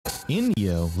In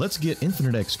Neo, let's get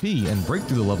infinite XP and break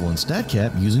through the level and stat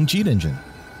cap using Cheat Engine.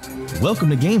 Welcome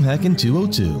to Game Hacking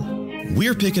 202.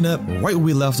 We're picking up right where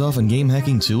we left off in Game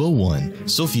Hacking 201,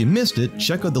 so if you missed it,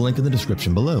 check out the link in the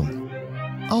description below.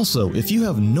 Also, if you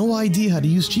have no idea how to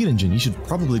use Cheat Engine, you should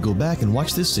probably go back and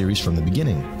watch this series from the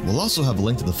beginning. We'll also have a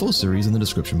link to the full series in the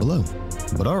description below.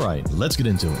 But alright, let's get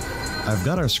into it. I've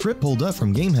got our script pulled up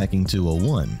from Game Hacking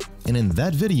 201, and in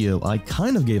that video I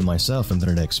kind of gave myself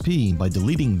infinite XP by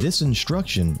deleting this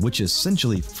instruction, which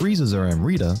essentially freezes our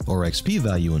Amrita or XP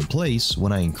value in place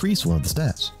when I increase one of the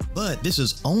stats. But this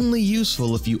is only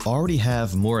useful if you already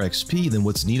have more XP than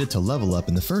what's needed to level up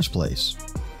in the first place.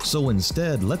 So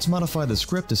instead, let's modify the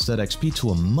script to set XP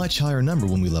to a much higher number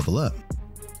when we level up.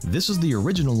 This is the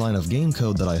original line of game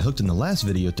code that I hooked in the last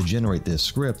video to generate this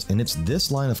script, and it's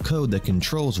this line of code that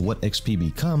controls what XP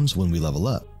becomes when we level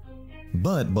up.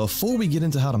 But before we get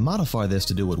into how to modify this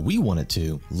to do what we want it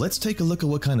to, let's take a look at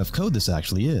what kind of code this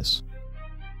actually is.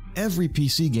 Every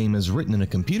PC game is written in a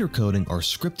computer coding or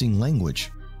scripting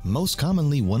language, most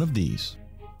commonly one of these.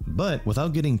 But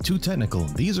without getting too technical,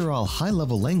 these are all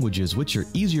high-level languages which are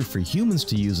easier for humans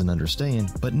to use and understand,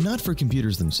 but not for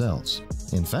computers themselves.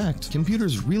 In fact,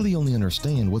 computers really only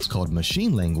understand what's called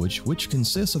machine language, which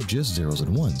consists of just zeros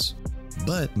and ones.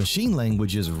 But machine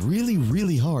language is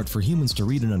really hard for humans to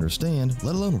read and understand,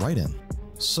 let alone write in.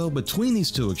 So between these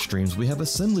two extremes we have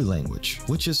assembly language,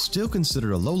 which is still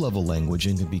considered a low-level language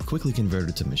and can be quickly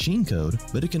converted to machine code,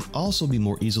 but it can also be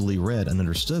more easily read and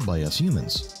understood by us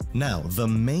humans. Now, the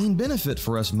main benefit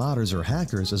for us modders or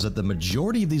hackers is that the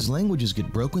majority of these languages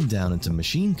get broken down into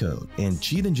machine code, and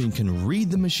Cheat Engine can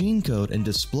read the machine code and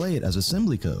display it as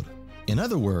assembly code. In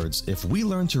other words, if we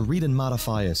learn to read and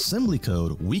modify assembly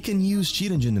code, we can use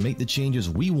Cheat Engine to make the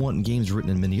changes we want in games written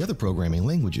in many other programming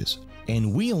languages.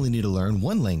 And we only need to learn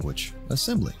one language,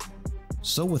 assembly.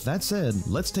 So with that said,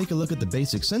 let's take a look at the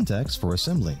basic syntax for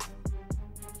assembly.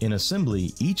 In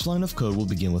assembly, each line of code will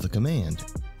begin with a command.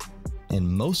 And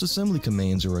most assembly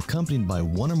commands are accompanied by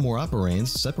one or more operands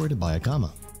separated by a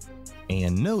comma.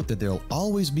 And note that there will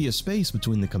always be a space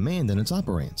between the command and its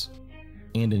operands.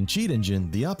 And in Cheat Engine,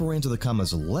 the operand to the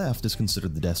comma's left is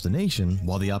considered the destination,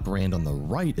 while the operand on the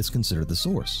right is considered the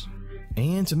source.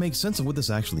 And to make sense of what this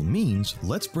actually means,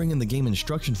 let's bring in the game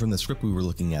instruction from the script we were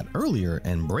looking at earlier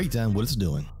and break down what it's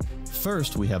doing.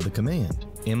 First, we have the command.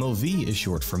 MOV is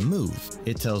short for move.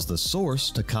 It tells the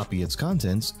source to copy its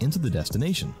contents into the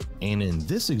destination. And in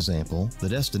this example, the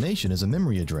destination is a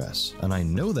memory address, and I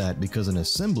know that because in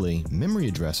assembly, memory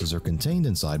addresses are contained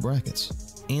inside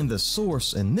brackets. And the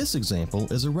source in this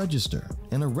example is a register,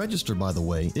 and a register, by the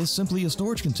way, is simply a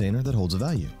storage container that holds a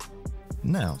value.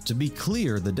 Now, to be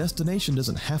clear, the destination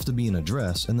doesn't have to be an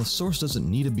address and the source doesn't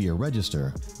need to be a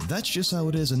register. That's just how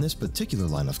it is in this particular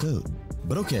line of code.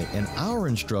 But okay, in our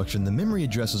instruction, the memory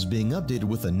address is being updated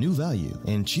with a new value,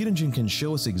 and Cheat Engine can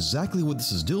show us exactly what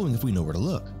this is doing if we know where to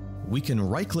look. We can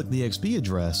right-click the XP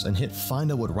address and hit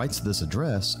find out what writes to this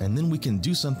address, and then we can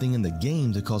do something in the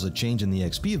game to cause a change in the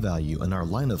XP value, and our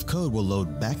line of code will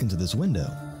load back into this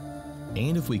window.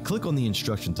 And if we click on the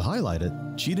instruction to highlight it,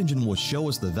 Cheat Engine will show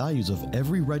us the values of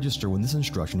every register when this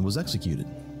instruction was executed.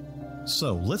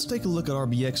 So let's take a look at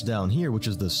RBX down here, which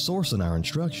is the source in our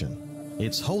instruction.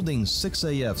 It's holding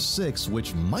 6AF6,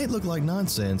 which might look like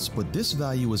nonsense, but this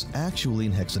value is actually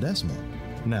in hexadecimal.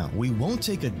 Now, we won't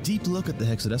take a deep look at the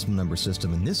hexadecimal number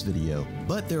system in this video,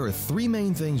 but there are three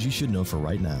main things you should know for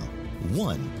right now.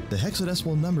 1. The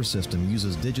hexadecimal number system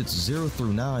uses digits 0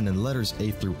 through 9 and letters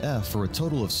A through F for a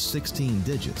total of 16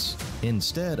 digits,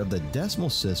 instead of the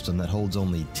decimal system that holds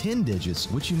only 10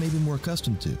 digits, which you may be more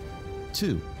accustomed to.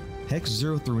 2. Hex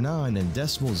 0 through 9 and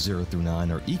decimal 0 through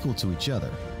 9 are equal to each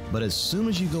other, but as soon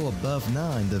as you go above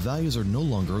 9, the values are no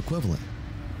longer equivalent.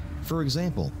 For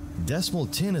example, decimal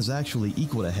 10 is actually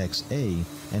equal to hex A,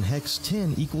 and hex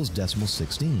 10 equals decimal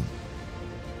 16.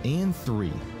 And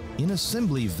 3. In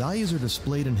assembly, values are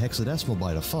displayed in hexadecimal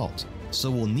by default,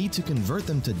 so we'll need to convert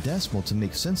them to decimal to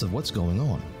make sense of what's going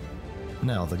on.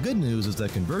 Now, the good news is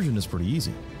that conversion is pretty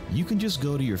easy. You can just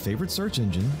go to your favorite search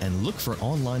engine and look for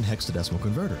online hexadecimal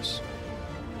converters.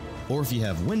 Or if you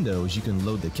have Windows, you can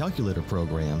load the calculator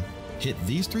program, hit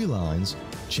these three lines,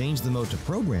 change the mode to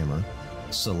programmer,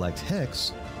 select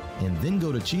hex, and then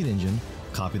go to Cheat Engine,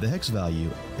 copy the hex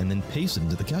value, and then paste it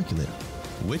into the calculator,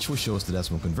 which will show us the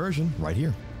decimal conversion right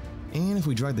here. And if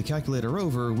we drag the calculator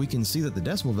over, we can see that the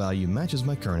decimal value matches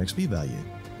my current XP value.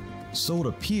 So it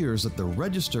appears that the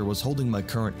register was holding my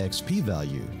current XP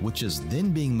value, which is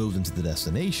then being moved into the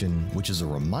destination, which as a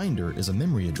reminder is a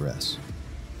memory address.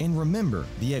 And remember,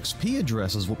 the XP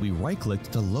address is what we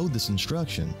right-clicked to load this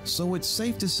instruction, so it's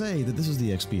safe to say that this is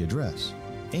the XP address.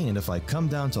 And if I come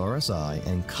down to RSI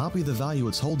and copy the value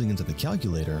it's holding into the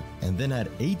calculator, and then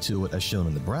add 8 to it as shown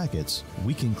in the brackets,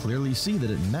 we can clearly see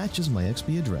that it matches my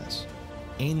XP address.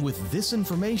 And with this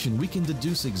information, we can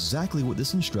deduce exactly what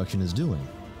this instruction is doing.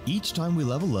 Each time we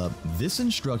level up, this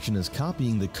instruction is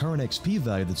copying the current XP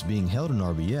value that's being held in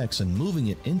RBX and moving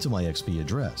it into my XP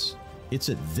address. It's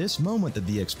at this moment that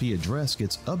the XP address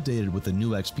gets updated with the new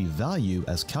XP value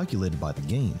as calculated by the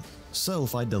game. So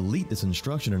if I delete this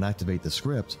instruction and activate the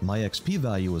script, my XP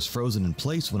value is frozen in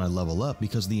place when I level up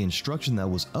because the instruction that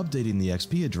was updating the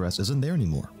XP address isn't there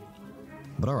anymore.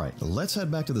 But alright, let's head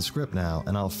back to the script now,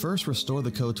 and I'll first restore the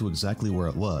code to exactly where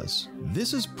it was.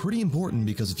 This is pretty important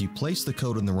because if you place the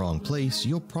code in the wrong place,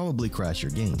 you'll probably crash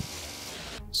your game.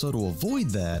 So to avoid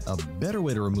that, a better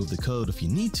way to remove the code if you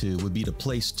need to would be to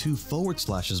place 2 forward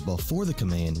slashes before the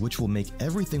command, which will make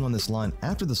everything on this line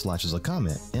after the slashes a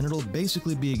comment, and it'll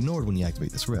basically be ignored when you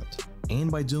activate the script.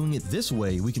 And by doing it this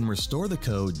way, we can restore the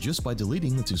code just by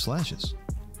deleting the 2 slashes.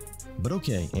 But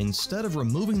okay, instead of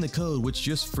removing the code which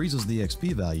just freezes the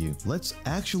XP value, let's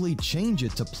actually change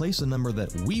it to place a number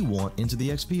that we want into the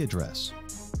XP address.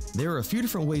 There are a few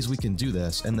different ways we can do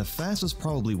this, and the fastest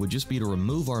probably would just be to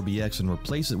remove RBX and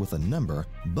replace it with a number,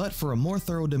 but for a more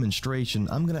thorough demonstration,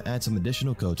 I'm going to add some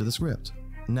additional code to the script.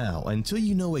 Now, until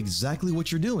you know exactly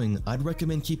what you're doing, I'd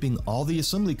recommend keeping all the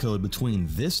assembly code between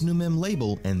this new mem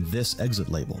label and this exit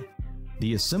label.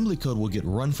 The assembly code will get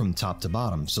run from top to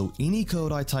bottom, so any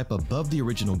code I type above the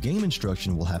original game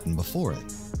instruction will happen before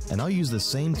it, and I'll use the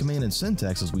same command and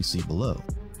syntax as we see below.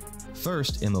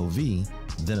 First MOV,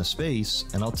 then a space,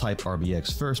 and I'll type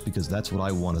RBX first because that's what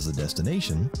I want as a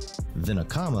destination, then a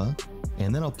comma,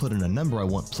 and then I'll put in a number I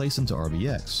want placed into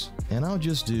RBX, and I'll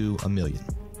just do 1,000,000.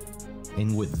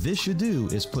 And what this should do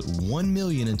is put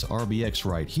 1,000,000 into RBX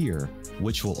right here,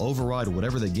 which will override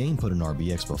whatever the game put in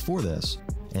RBX before this,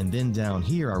 and then down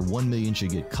here our 1,000,000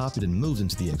 should get copied and moved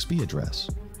into the XP address.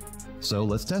 So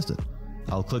let's test it.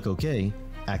 I'll click OK,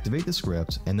 activate the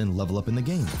script, and then level up in the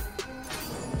game.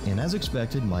 And as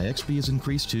expected, my XP is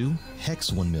increased to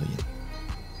hex 1,000,000.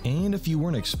 And if you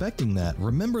weren't expecting that,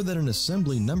 remember that in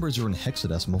assembly numbers are in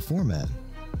hexadecimal format.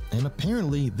 And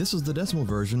apparently this is the decimal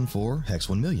version for hex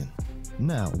 1,000,000.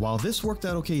 Now, while this worked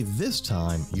out okay this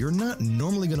time, you're not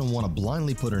normally going to want to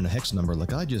blindly put in a hex number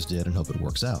like I just did and hope it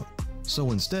works out.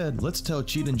 So instead, let's tell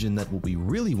Cheat Engine that what we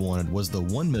really wanted was the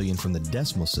 1,000,000 from the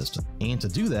decimal system. And to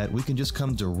do that, we can just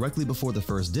come directly before the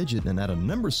first digit and add a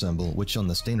number symbol, which on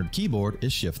the standard keyboard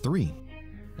is Shift 3.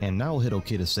 And now we'll hit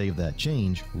OK to save that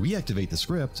change, reactivate the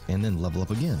script, and then level up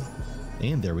again.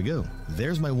 And there we go.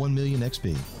 There's my 1,000,000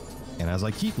 XP. And as I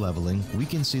keep leveling, we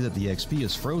can see that the XP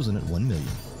is frozen at 1,000,000.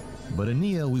 But in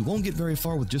Neo, we won't get very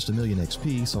far with just 1,000,000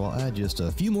 XP, so I'll add just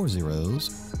a few more zeros,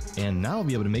 and now I'll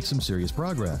be able to make some serious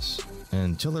progress.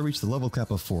 Until I reach the level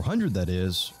cap of 400, that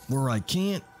is, where I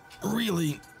can't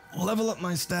really level up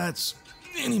my stats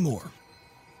anymore.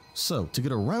 So, to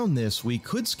get around this, we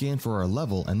could scan for our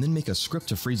level and then make a script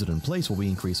to freeze it in place while we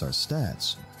increase our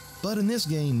stats. But in this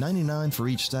game, 99 for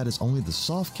each stat is only the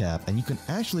soft cap, and you can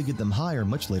actually get them higher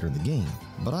much later in the game.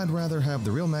 But I'd rather have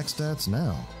the real max stats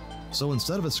now. So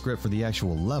instead of a script for the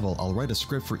actual level, I'll write a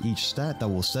script for each stat that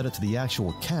will set it to the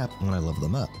actual cap when I level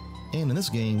them up. And in this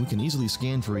game, we can easily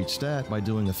scan for each stat by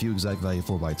doing a few exact value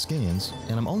 4-byte scans,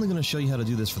 and I'm only going to show you how to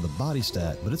do this for the body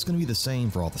stat, but it's going to be the same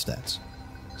for all the stats.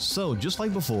 So just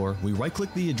like before, we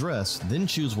right-click the address, then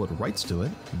choose what writes to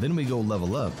it, then we go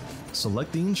level up,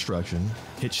 select the instruction,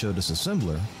 hit show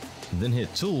disassembler, then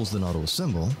hit tools, then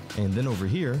auto-assemble, and then over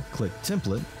here, click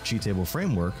template, cheat table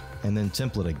framework, and then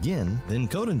template again, then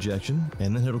code injection,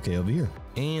 and then hit OK over here.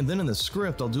 And then in the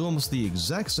script, I'll do almost the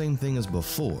exact same thing as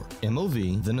before.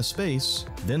 MOV, then a space,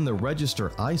 then the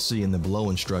register IC in the below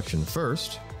instruction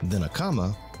first, then a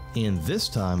comma, and this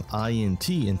time INT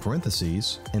in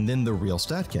parentheses, and then the real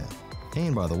stat cap.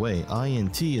 And by the way,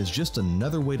 INT is just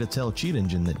another way to tell Cheat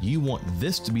Engine that you want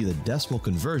this to be the decimal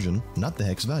conversion, not the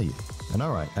hex value. And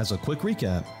alright, as a quick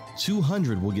recap,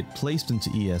 200 will get placed into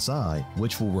ESI,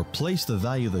 which will replace the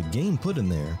value the game put in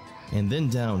there, and then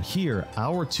down here,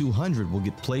 our 200 will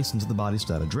get placed into the body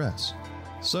stat address.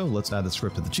 So let's add the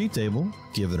script to the cheat table,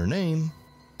 give it a name,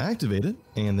 activate it,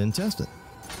 and then test it.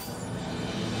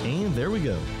 And there we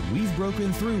go. We've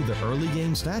broken through the early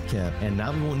game stat cap, and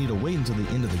now we won't need to wait until the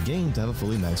end of the game to have a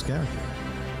fully maxed character.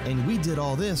 And we did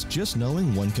all this just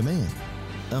knowing one command.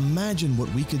 Imagine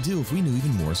what we could do if we knew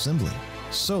even more assembly.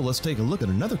 So let's take a look at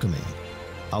another command.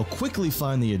 I'll quickly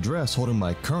find the address holding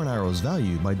my current arrow's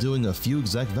value by doing a few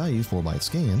exact value 4-byte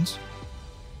scans,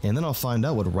 and then I'll find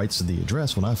out what writes to the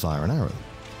address when I fire an arrow.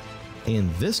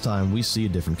 And this time we see a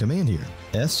different command here,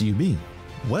 SUB.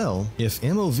 Well, if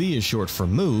MOV is short for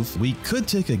move, we could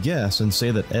take a guess and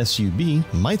say that SUB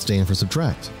might stand for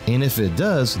subtract. And if it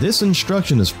does, this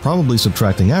instruction is probably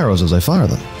subtracting arrows as I fire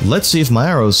them. Let's see if my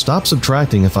arrows stop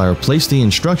subtracting if I replace the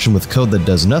instruction with code that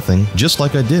does nothing, just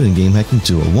like I did in Game Hacking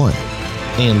 201.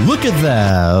 And look at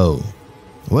that! Oh.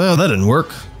 Well, that didn't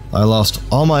work. I lost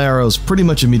all my arrows pretty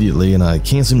much immediately and I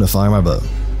can't seem to fire my bow.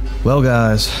 Well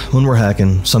guys, when we're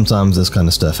hacking, sometimes this kind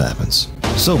of stuff happens.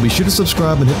 So be sure to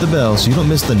subscribe and hit the bell so you don't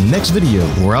miss the next video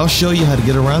where I'll show you how to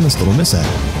get around this little mishap.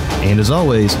 And as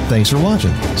always, thanks for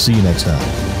watching. See you next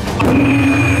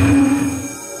time.